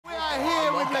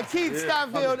LaKeith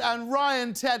Stanfield and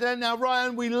Ryan Tedder. Now,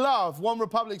 Ryan, we love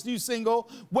OneRepublic's new single,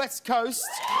 West Coast.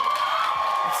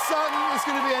 Certainly it's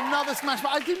going to be another smash.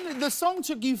 But the song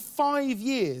took you 5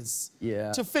 years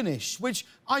to finish, which,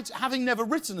 having never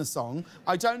written a song,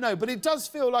 I don't know. But it does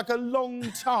feel like a long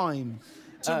time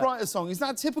to write a song. Is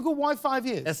that typical? Why 5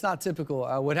 years? That's not typical.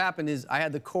 What happened is I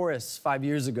had the chorus 5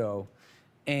 years ago,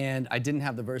 and I didn't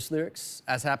have the verse lyrics,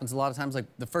 as happens a lot of times. Like,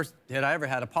 the first hit I ever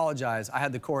had, Apologize, I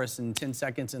had the chorus in 10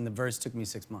 seconds, and the verse took me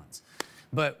 6 months.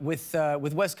 But with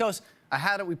West Coast, I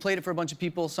had it, we played it for a bunch of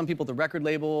people, some people at the record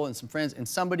label and some friends, and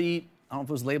somebody, I don't know if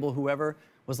it was label, whoever,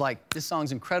 was like, this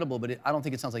song's incredible, but I don't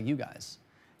think it sounds like you guys.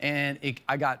 And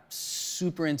I got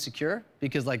super insecure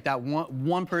because like that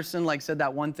one person like said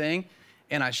that one thing,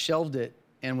 and I shelved it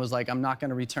and was like, I'm not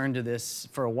gonna return to this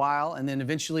for a while. And then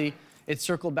eventually it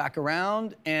circled back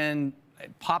around and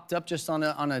it popped up just on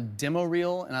a demo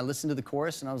reel, and I listened to the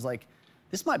chorus and I was like,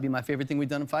 this might be my favorite thing we've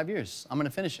done in 5 years. I'm gonna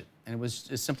finish it. And it was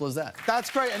as simple as that.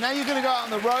 That's great. And now you're gonna go out on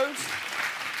the road,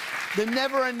 the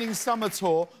never-ending summer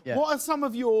tour. Yeah. What are some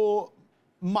of your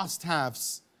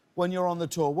must-haves when you're on the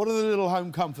tour? What are the little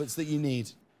home comforts that you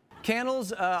need?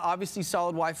 Candles, obviously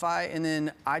solid Wi-Fi, and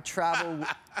then I travel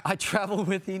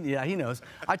with, he knows.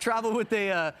 I travel with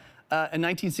a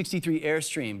 1963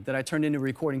 Airstream that I turned into a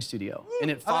recording studio, and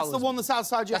it follows. That's the one that's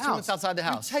outside your house? That's the one that's outside the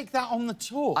house. You take that on the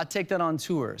tour? I take that on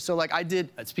tour. So, like, I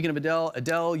did, speaking of Adele,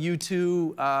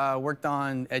 U2, worked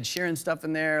on Ed Sheeran stuff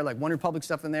in there, like OneRepubic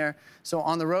stuff in there. So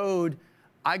on the road,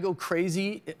 I go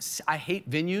crazy. I hate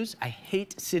venues. I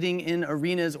hate sitting in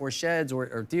arenas or sheds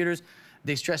or theaters.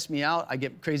 They stress me out. I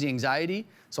get crazy anxiety.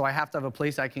 So I have to have a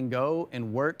place I can go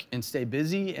and work and stay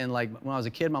busy. And like when I was a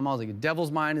kid, my mom was like,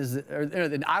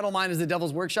 an idle mind is the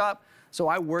devil's workshop. So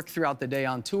I work throughout the day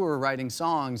on tour writing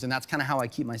songs, and that's kind of how I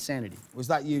keep my sanity. Was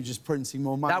that you just printing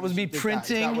more money? That was me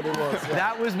printing. That? Is that what it was? Yeah.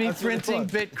 That was me printing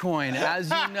Bitcoin,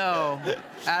 as you know.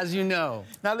 As you know.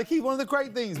 Now, LaKeith, one of the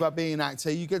great things about being an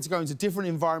actor, you get to go into different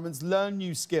environments, learn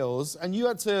new skills, and you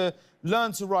had to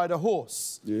learn to ride a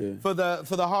horse for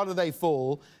the harder they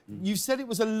fall. You said it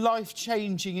was a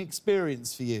life-changing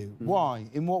experience for you. Why?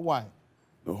 In what way?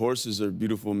 The horses are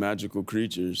beautiful, magical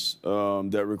creatures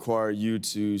that require you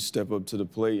to step up to the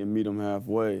plate and meet them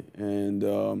halfway.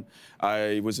 And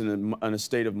I was in a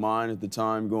state of mind at the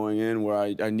time going in where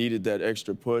I needed that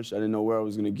extra push. I didn't know where I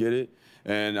was going to get it.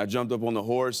 And I jumped up on the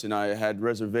horse, and I had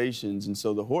reservations. And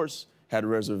so the horse had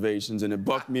reservations, and it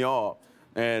bucked me off.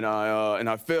 And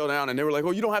I fell down, and they were like,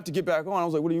 oh, you don't have to get back on. I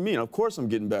was like, what do you mean? Of course I'm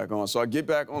getting back on. So I get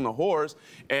back on the horse,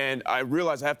 and I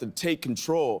realize I have to take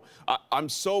control. I'm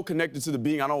so connected to the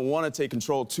being, I don't want to take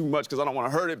control too much because I don't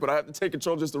want to hurt it, but I have to take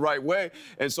control just the right way.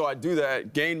 And so I do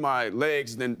that, gain my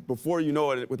legs, and then before you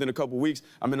know it, within a couple weeks,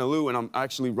 I'm in the loo, and I'm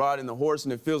actually riding the horse,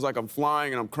 and it feels like I'm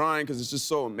flying, and I'm crying because it's just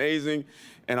so amazing,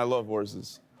 and I love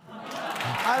horses.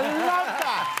 I love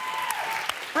that.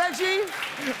 Reggie,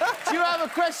 do you have a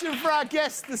question for our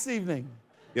guest this evening?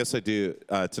 Yes, I do.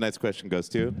 Tonight's question goes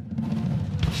to...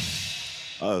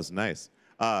 Oh, that was nice.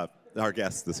 Our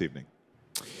guest this evening.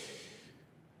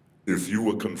 If you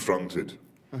were confronted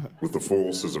with the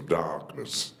forces of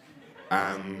darkness,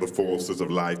 and the forces of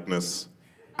lightness,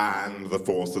 and the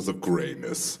forces of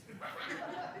grayness,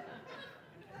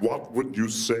 what would you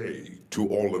say to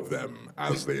all of them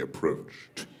as they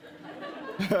approached?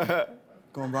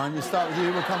 Go on, Brian, we'll start with you.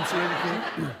 We'll come to you,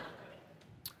 LaKeith.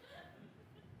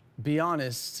 Be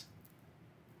honest.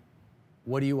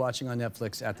 What are you watching on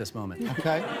Netflix at this moment?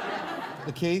 Okay.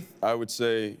 LaKeith? I would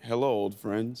say, hello, old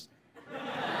friends.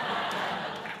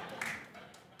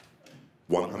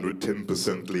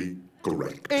 110%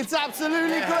 correct. It's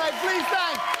absolutely correct. Please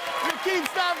thank LaKeith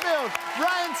Stanfield,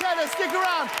 Ryan Tedder. Stick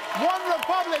around.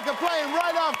 OneRepubic are playing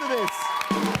right after this.